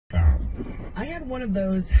I had one of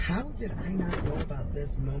those, how did I not know about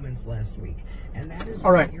this moments last week? And that is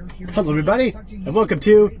all right. Hello, everybody, and welcome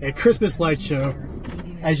to a Christmas light show.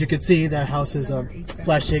 As you can see, that house is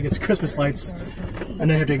flashing its Christmas lights.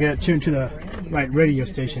 And I have to get tuned to the right radio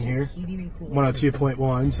station here,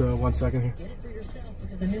 102.1. So 1 second here. Get it for yourself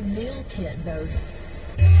because the new meal kit goes.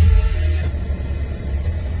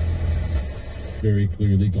 Very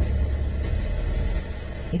clearly.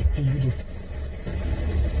 It's you just.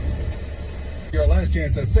 Your last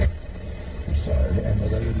chance to say. And the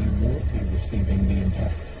lady will be receiving the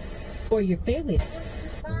entire. Or your family.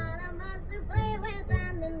 Hippopotamus to play with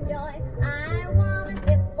and enjoy. I want a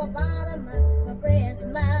hippopotamus for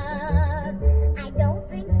Christmas. I don't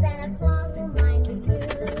think Santa Claus will mind you.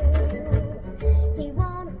 He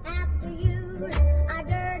won't have to use a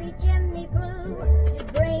dirty chimney flue to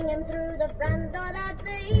bring him through the front door. That's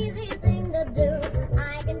the easy thing to do.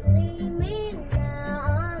 I can see me now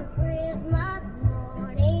on Christmas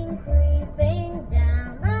morning creeping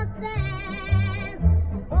down the stairs.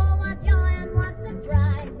 Oh, what joy and what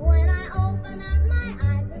surprise when I open up my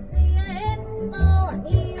eyes to see a hippo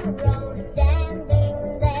hero standing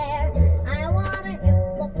there. I want a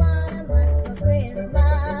hippopotamus for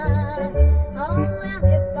Christmas. Only a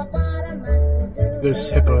hippopotamus will do. There's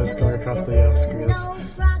hippos going across the screen. That's No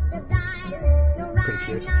crocodiles, no pretty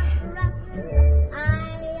cute. rhinoceroses. I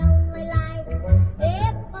only like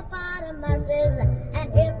hippopotamuses, and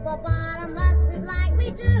hippopotamuses like me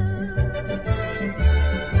too.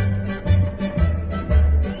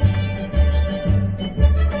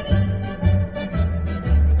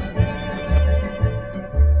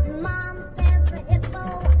 Mom says the hippo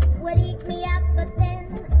would eat me up, but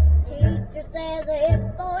then teacher says the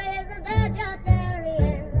hippo is a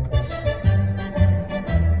vegetarian.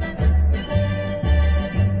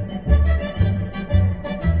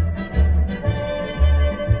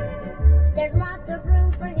 There's lots of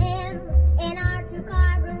room for him in our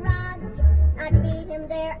two-car garage. I'd feed him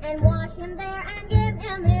there and wash him there and give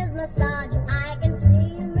him his massage. I can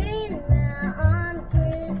see me now on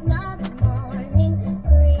Christmas morning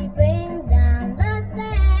creeping down the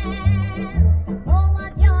stairs. Oh,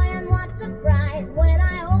 what joy and what surprise when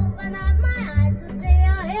I open up my eyes to see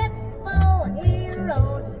a hippo hero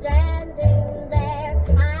standing there.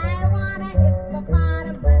 I want a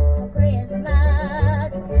hippopotamus for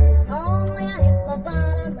Christmas. Only a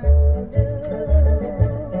hippopotamus will do.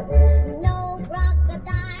 No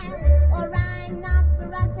crocodile or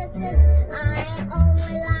rhinoceroses. I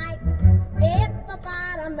only like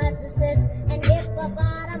hippopotamuses, and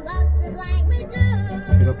hippopotamuses like me too.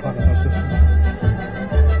 hippopotamuses.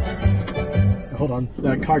 Hold on,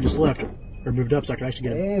 that car just left or moved up, so I can actually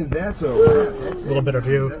get And that's a wrap. That's a little bit of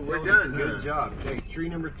view. We're done. Good job. Okay, tree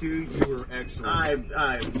number 2, you were excellent.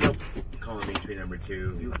 Nope. Calling me tree number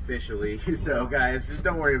 2 officially. So guys, just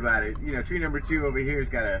don't worry about it. You know, tree number 2 over here's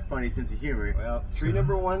got a funny sense of humor. Well, tree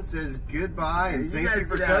number 1 says goodbye and You thank guys you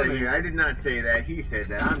for get out of coming. here. I did not say that. He said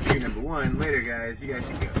that. I'm tree number 1. Later, guys. You guys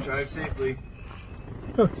should go. Drive safely.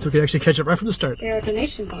 Oh, so we can actually catch up right from the start. There are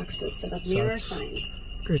donation boxes set up near our Sucks. signs.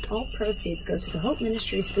 Great. All proceeds go to the Hope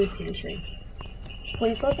Ministries food pantry.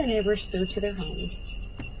 Please let the neighbors through to their homes.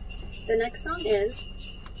 The next song is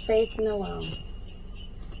Faith Noel.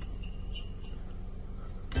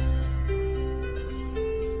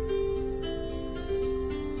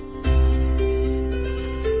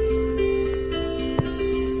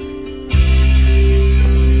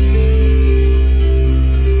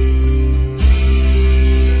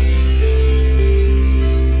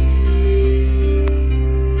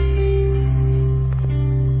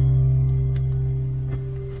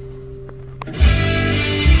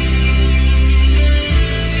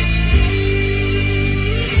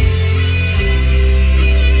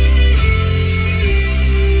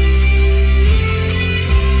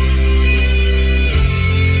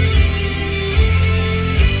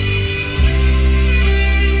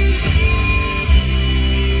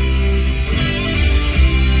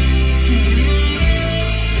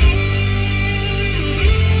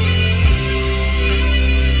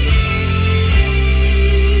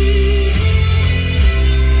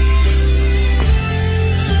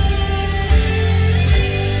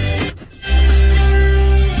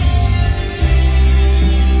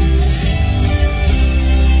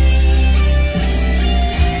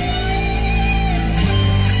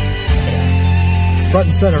 Front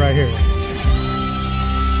and center right here.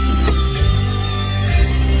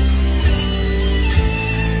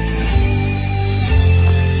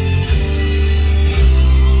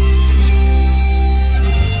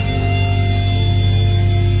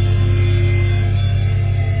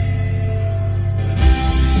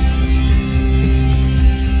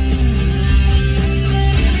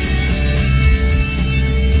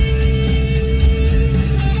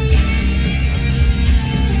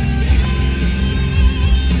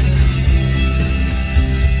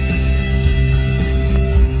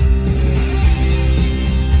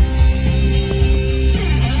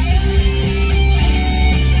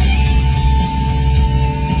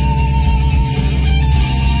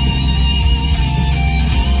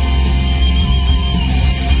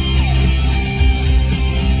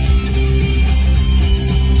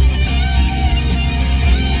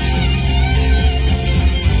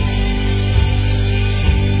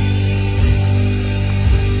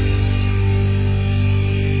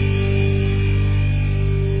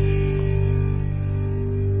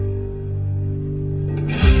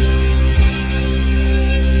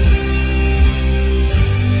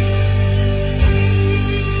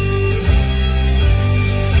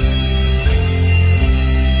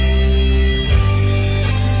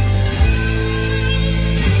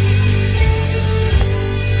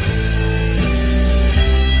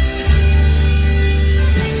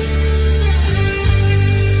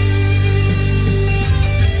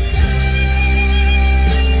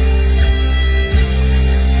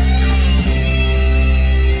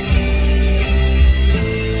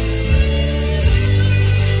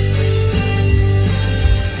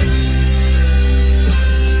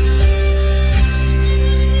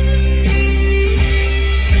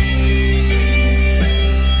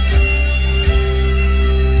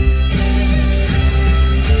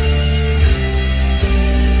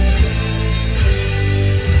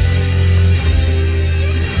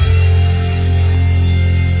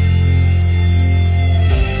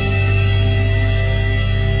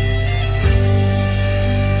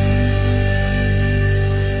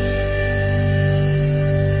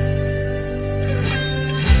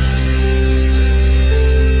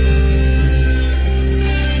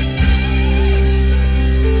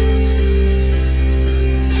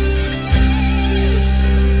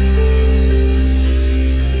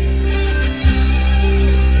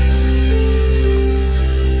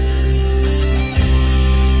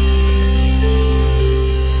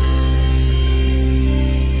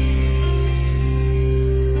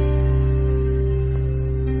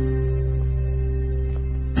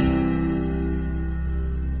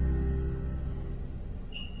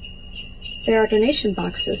 There are donation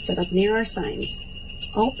boxes set up near our signs.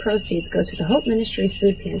 All proceeds go to the Hope Ministries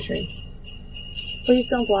Food Pantry. Please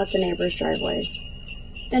don't block the neighbors' driveways.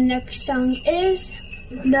 The next song is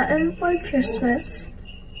Nothing for Christmas.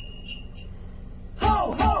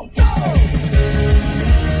 Ho, ho, ho!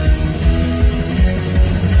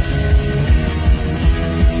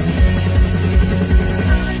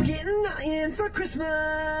 I'm getting nothing for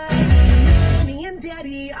Christmas. Mommy and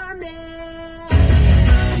Daddy are mad.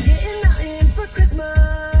 I'm getting nothing for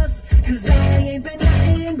Christmas, 'cause I ain't been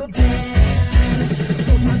nothing but bad.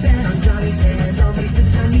 Put my bed on Johnny's head. Somebody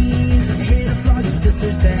snitched on me. I hit a flogging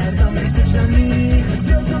sister's bed. Somebody snitched on me.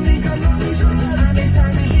 Spilled some ink on mommy's rug. I'm in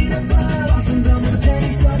time to eat a bug. Lost some gum with a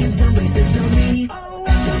penny slug, and somebody snitched on me. Oh,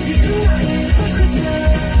 I'm getting nothing for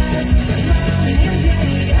Christmas. Mommy and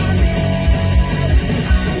Daddy are mad.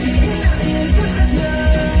 I'm getting nothing for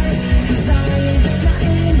Christmas, 'cause I ain't been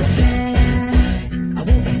nothing but bad. I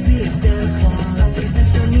won't be seeing Santa Claus. Somebody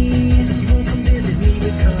snitched on me. You won't come visit me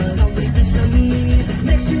because somebody snitched on me.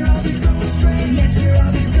 Next year I'll be going straight. Next year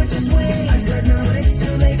I'll be good, just wait. I've heard now, but it's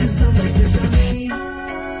too late 'cause somebody snitched on me. I'm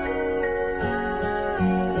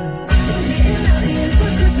getting nothing for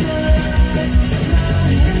Christmas.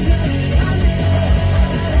 Mommy and Daddy are mad.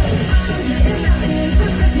 I'm getting nothing for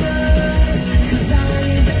Christmas, 'cause I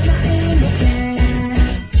ain't been nothing but bad.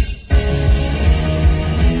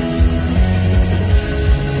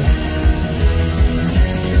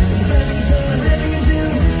 So baby, whatever you do,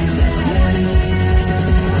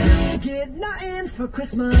 get nothing for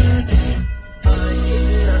Christmas. I'm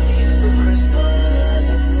getting nothing for Christmas.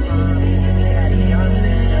 Mommy and Daddy are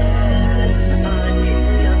mad. I'm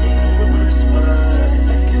getting nothing for Christmas,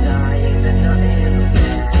 'cause I ain't been nothing but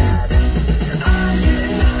bad. I'm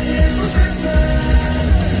getting nothing for Christmas.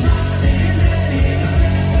 Mommy and Daddy are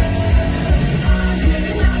mad. I'm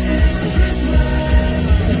getting nothing for Christmas,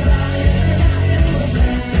 'cause I ain't been nothing but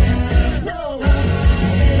bad. No, I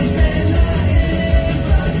ain't been nothing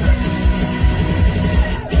but bad.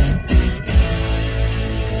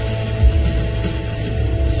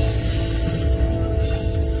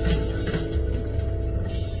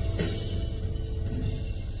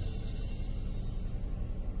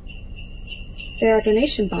 There are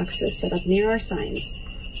donation boxes set up near our signs.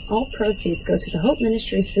 All proceeds go to the Hope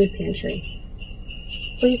Ministries Food Pantry.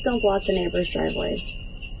 Please don't block the neighbors' driveways.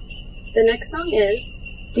 The next song is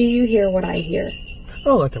Do You Hear What I Hear?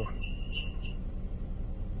 Oh, I like that one.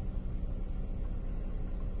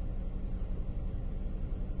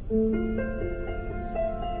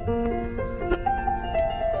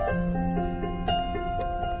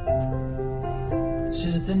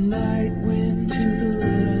 To the night wind, to the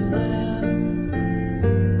little lamb.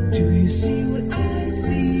 Do you see what I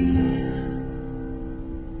see?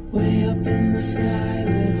 Way up in the sky,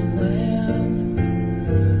 little lamb.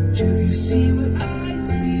 Do you see what I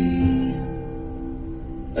see?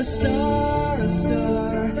 A star,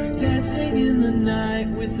 dancing in the night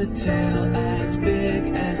with a tail as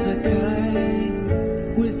big as a kite.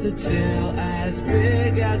 With a tail as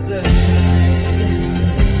big as a kite.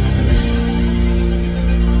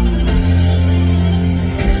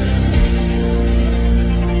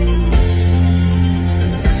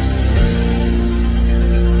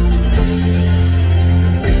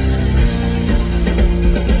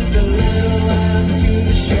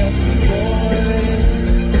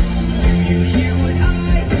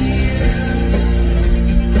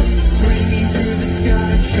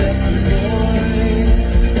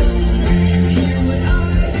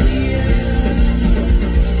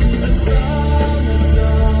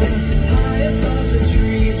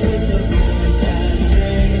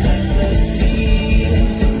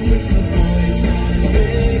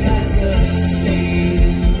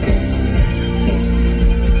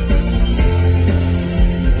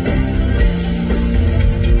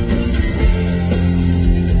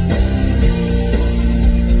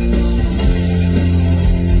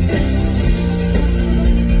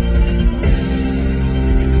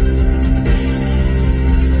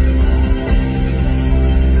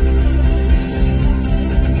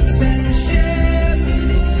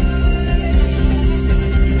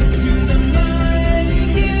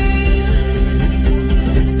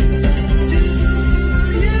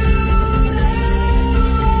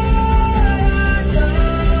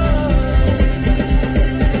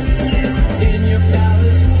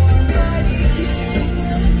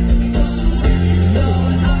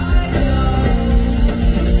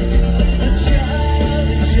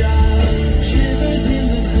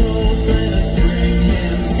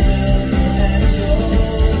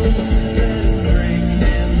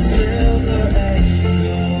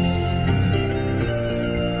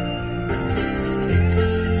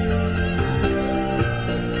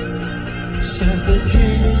 Sent the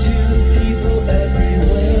king to people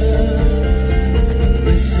everywhere.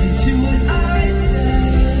 Listen to what I say.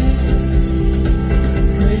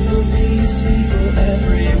 Pray for peace, people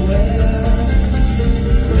everywhere.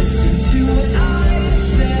 Listen to what I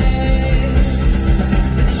say.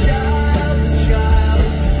 Child,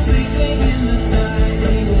 sleeping in the night,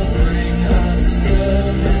 he will bring us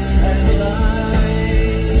goodness and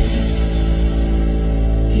light.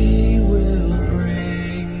 He will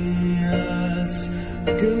bring us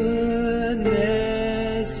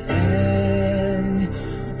goodness and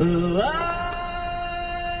light.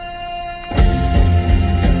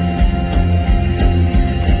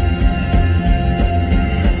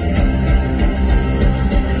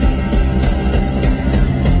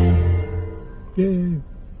 Yay.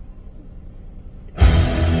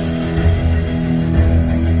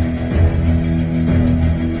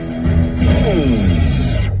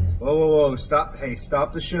 Whoa, whoa, whoa! Stop! Hey,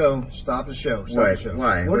 stop the show! Stop the show! Stop Why? the show!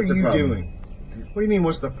 Why? What What's are the you problem? doing? What do you mean?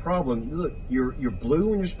 What's the problem? Look, you're blue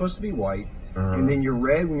when you're supposed to be white, and then you're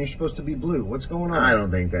red when you're supposed to be blue. What's going on? I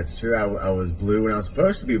don't think that's true. I was blue when I was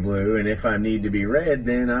supposed to be blue, and if I need to be red,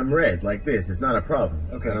 then I'm red, like this. It's not a problem.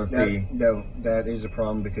 Okay, I don't that, see. no, that is a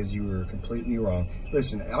problem because you were completely wrong.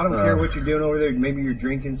 Listen, I don't care what you're doing over there. Maybe you're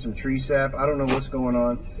drinking some tree sap. I don't know what's going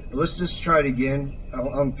on. But let's just try it again.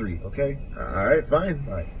 On 3, okay? All right, fine.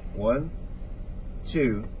 All right. 1,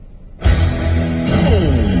 2.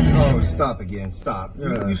 Oh, stop again. Stop.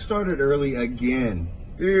 You started early again.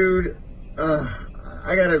 Dude,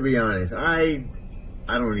 I gotta be honest. I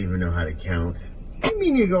don't even know how to count. What do you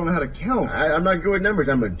mean you don't know how to count? I'm not good with numbers.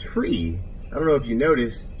 I'm a tree. I don't know if you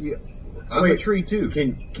noticed. I'm a tree too.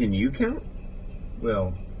 Can you count?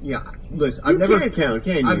 Well, yeah. Listen, You can't count,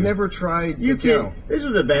 can you? I've never tried You to can't. count. This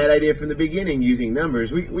was a bad idea from the beginning, using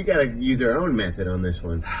numbers. We gotta use our own method on this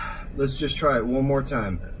one. Let's just try it one more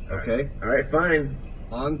time, okay? All right, fine.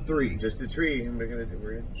 On 3. Just a tree. We're gonna.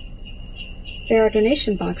 There are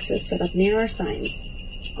donation boxes set up near our signs.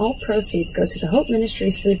 All proceeds go to the Hope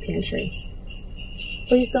Ministries Food Pantry.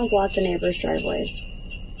 Please don't block the neighbors' driveways.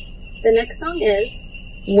 The next song is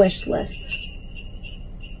Wish List.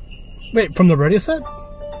 Wait, from the radio set?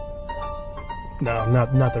 No,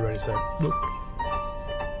 not the radio set.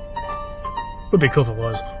 Would be cool if it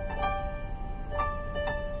was.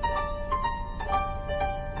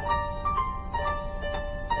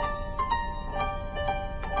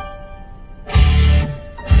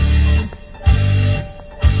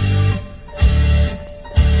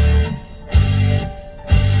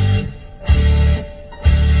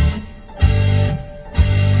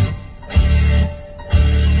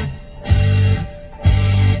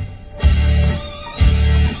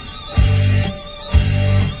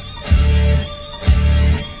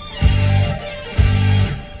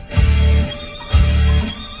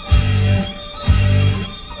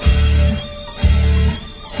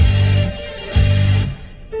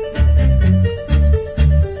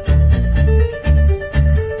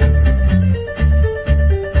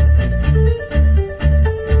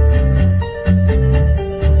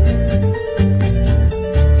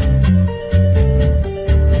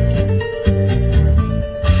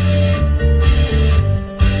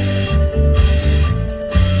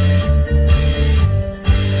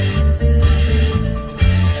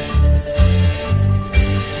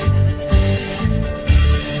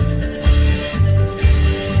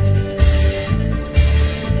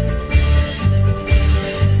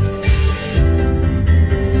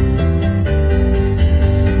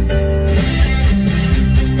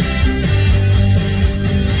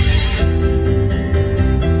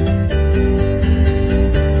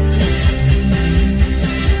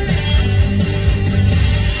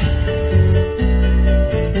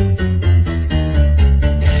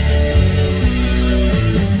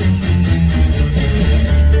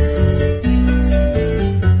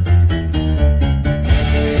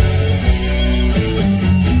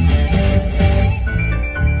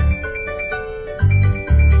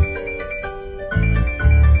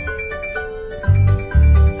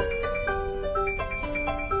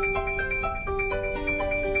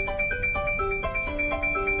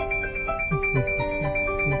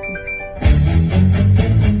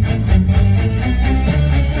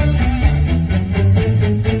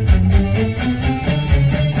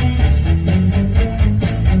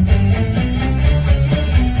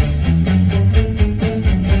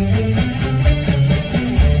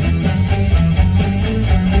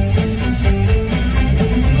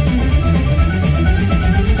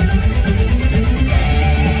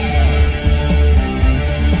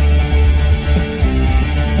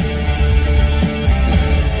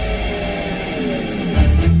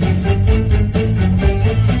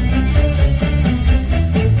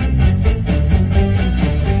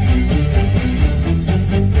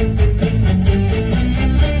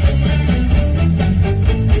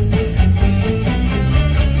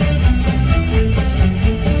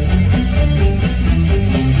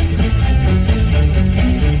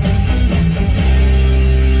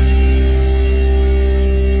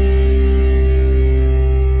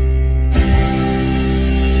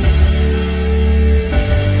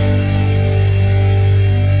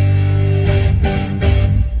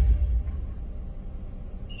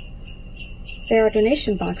 There are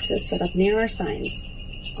donation boxes set up near our signs.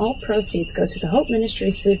 All proceeds go to the Hope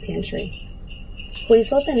Ministries Food Pantry. Please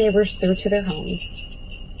let the neighbors through to their homes.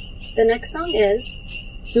 The next song is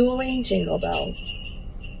Dueling Jingle Bells.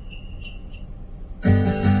 I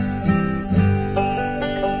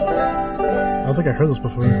don't think I heard this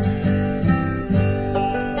before.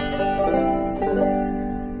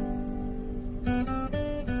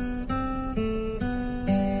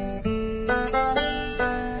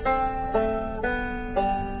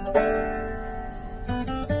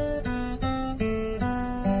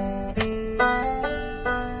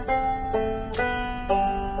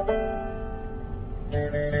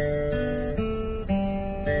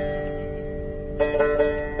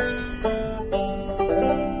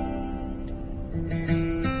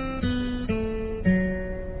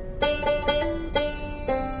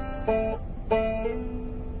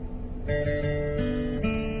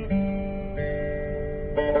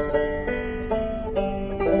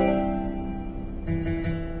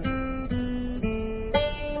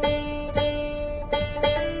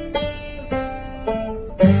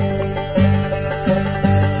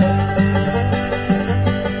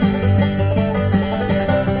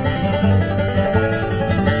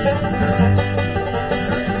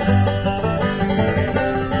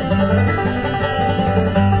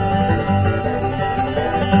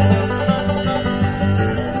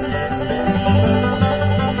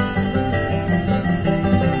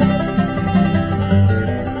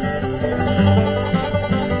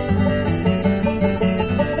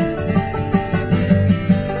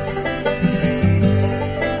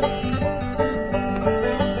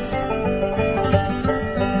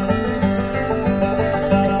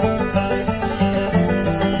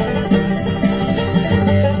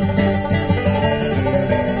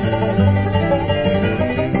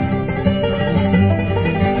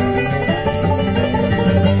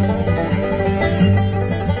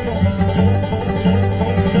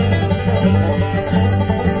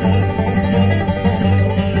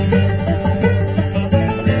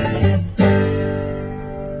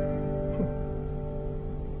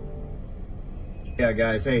 Yeah,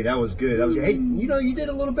 guys, hey, that was good. That was, hey, you know, you did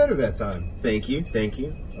a little better that time. Thank you, thank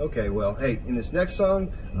you. Okay, well, hey, in this next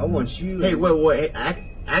song, I want you. Hey, wait.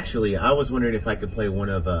 Actually, I was wondering if I could play one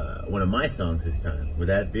of my songs this time. Would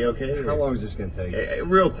that be okay? How long is this gonna take?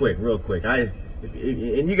 Real quick.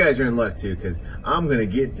 And you guys are in luck too, because I'm gonna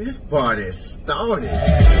get this party started.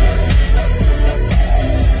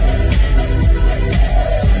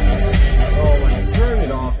 Oh, turn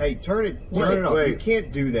it off. Hey, turn it off. Wait. You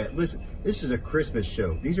can't do that. Listen, this is a Christmas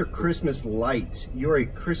show. These are Christmas lights. You're a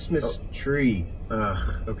Christmas tree.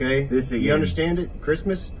 Okay? This again. You understand it?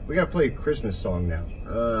 Christmas? We gotta play a Christmas song now.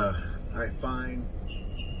 All right, fine.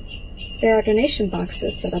 There are donation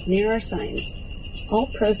boxes set up near our signs. All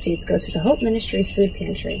proceeds go to the Hope Ministries Food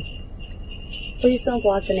Pantry. Please don't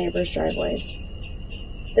block the neighbors' driveways.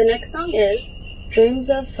 The next song is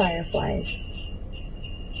Dreams of Fireflies.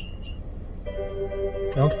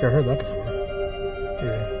 I don't think I heard that before.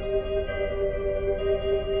 Yeah.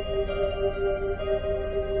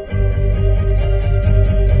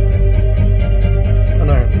 Oh,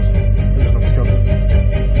 no, I heard this. There's no scope.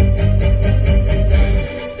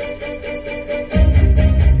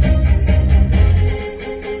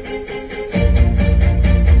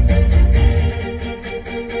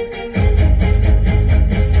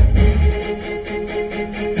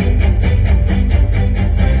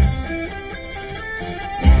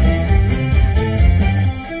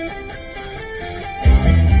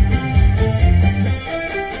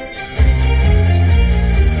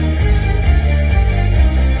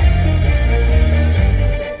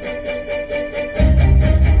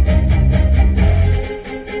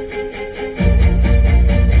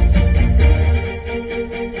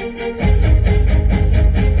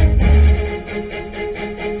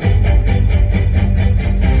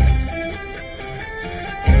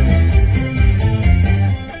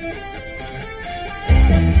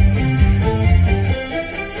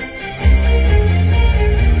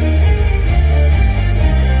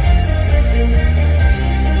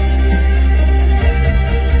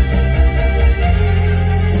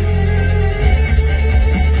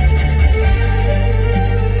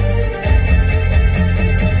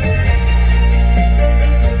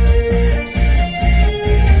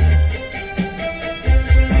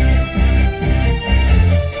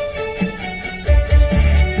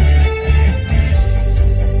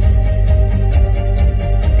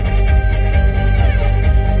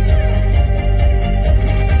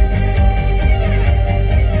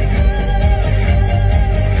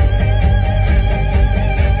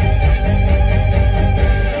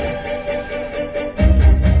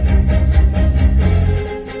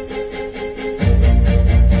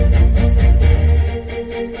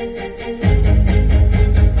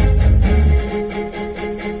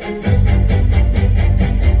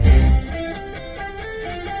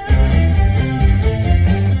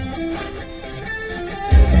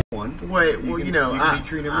 Okay, well, you know,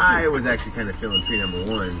 I was actually kind of feeling tree number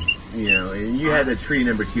 1, you know, and you had the tree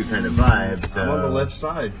number 2 kind of vibe. So I'm on the left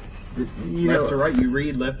side. You left know, to right. You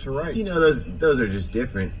read left to right. You know, those are just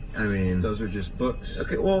different. I mean, those are just books.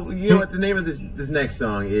 Okay, well, you know what the name of this next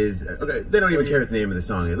song is? Okay, they don't even care what the name of the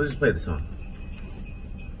song is. Let's just play the song.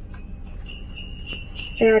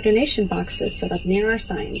 There are donation boxes set up near our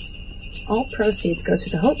signs. All proceeds go to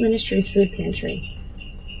the Hope Ministries food pantry.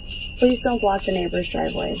 Please don't block the neighbors'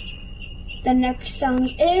 driveways. The next song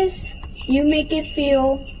is You Make It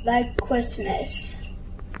Feel Like Christmas.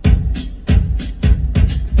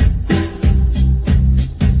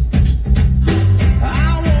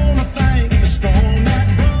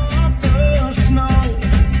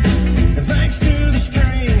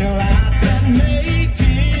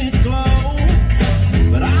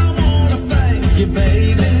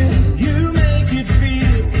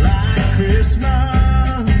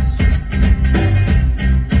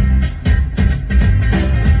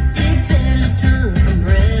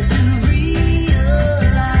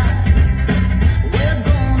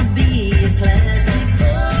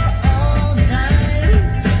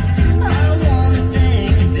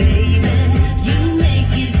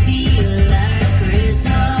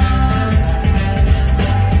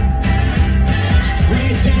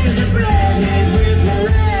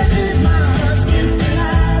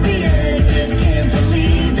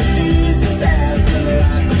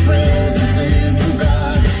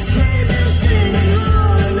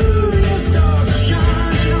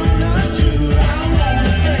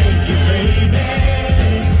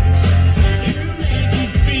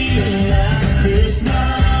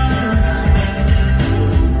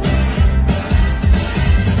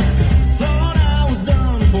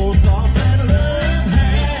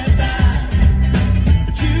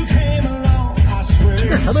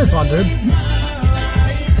 That's on, dude.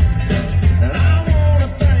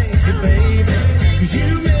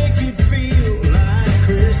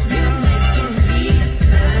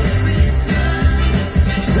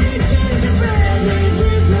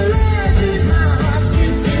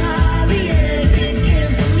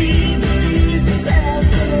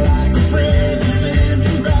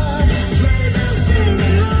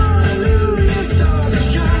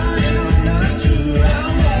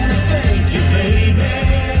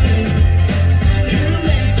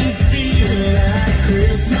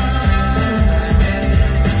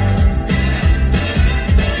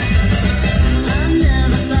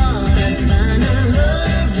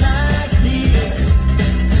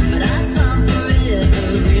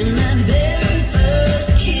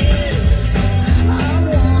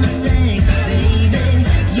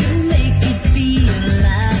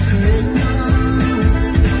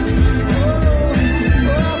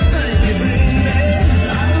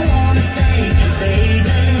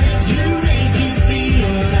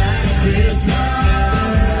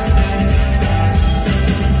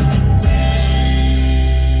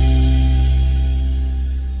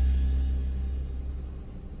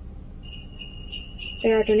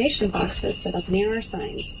 There are donation boxes set up near our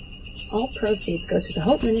signs. All proceeds go to the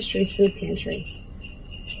Hope Ministries food pantry.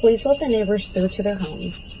 Please let the neighbors through to their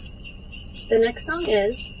homes. The next song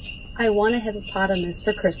is I Want a Hippopotamus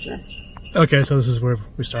for Christmas. Okay, so this is where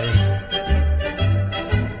we started.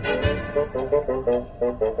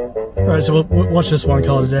 Alright, so we'll watch this one,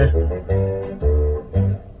 call it a day.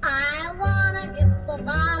 I want a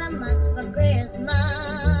hippopotamus for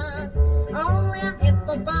Christmas. Only a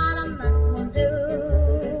hippopotamus will do.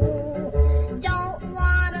 Don't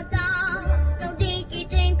want a doll, no dinky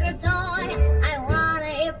tinker toy. I want a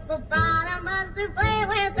hippopotamus to play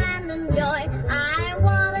with and enjoy. I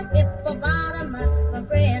want a hippopotamus for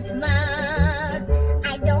Christmas.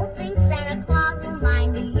 I don't think Santa Claus will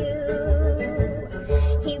mind you.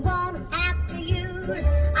 He won't have to use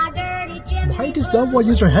a dirty chimney. Why does no one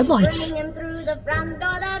use their headlights? Bringing him through the front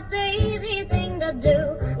door, that's the easy thing to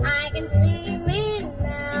do. I can see me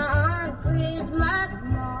now on Christmas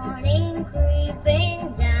morning,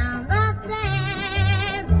 creeping down the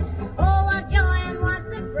stairs. Oh, what joy and what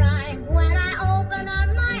surprise when I open up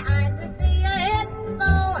my eyes to see a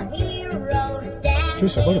hippo hero standing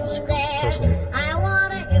Seriously, look at this person. there. I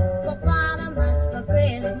want a hippopotamus for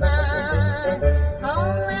Christmas.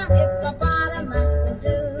 Only a hippopotamus will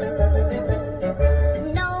do.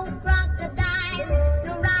 No crocodiles,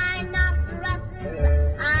 no rhinoceroses.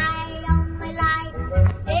 I only like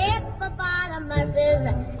hippopotamuses,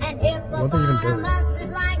 and What are they even doing?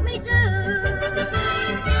 hippopotamuses like me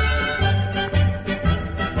too.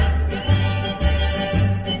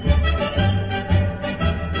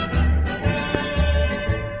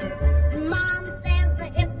 Mom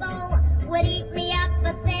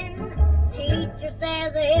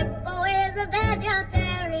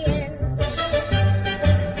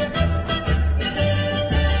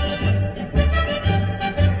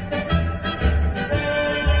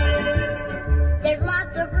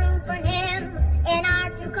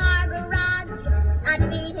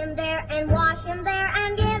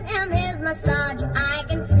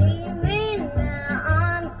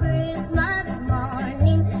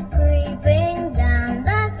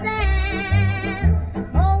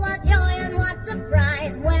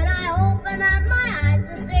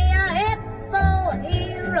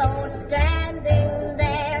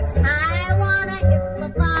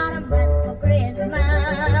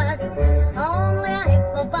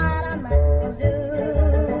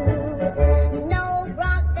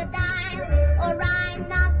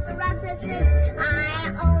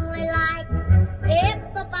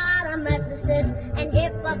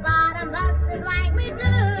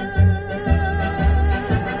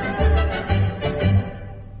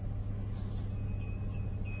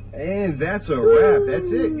that's a wrap.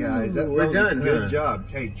 That's it, guys. That We're was done, a good huh? job.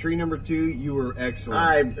 Hey, tree number 2, you were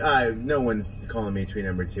excellent. No one's calling me tree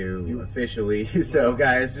number 2 officially. So,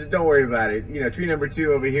 guys, just don't worry about it. You know, tree number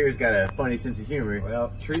 2 over here has got a funny sense of humor.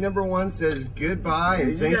 Well, tree number 1 says goodbye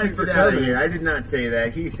and thank guys you for get out of coming. here. I did not say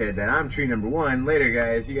that. He said that. I'm tree number 1. Later,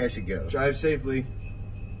 guys. You guys should go. Drive safely.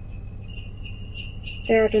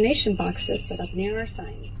 There are donation boxes set up near our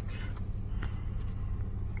signs.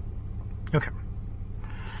 Okay.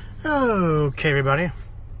 Okay, everybody.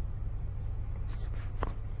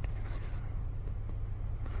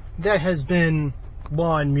 That has been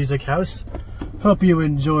Juan Music House. Hope you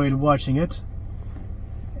enjoyed watching it.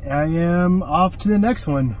 I am off to the next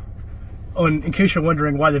one. Oh, and in case you're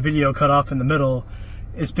wondering why the video cut off in the middle,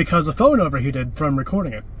 it's because the phone overheated from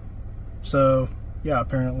recording it. So, yeah,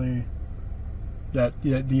 apparently that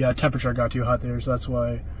the temperature got too hot there, so that's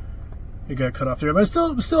why it got cut off there. But I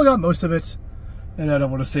still got most of it, and I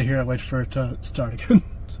don't want to sit here and wait for it to start again.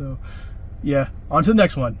 So, yeah, on to the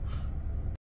next one.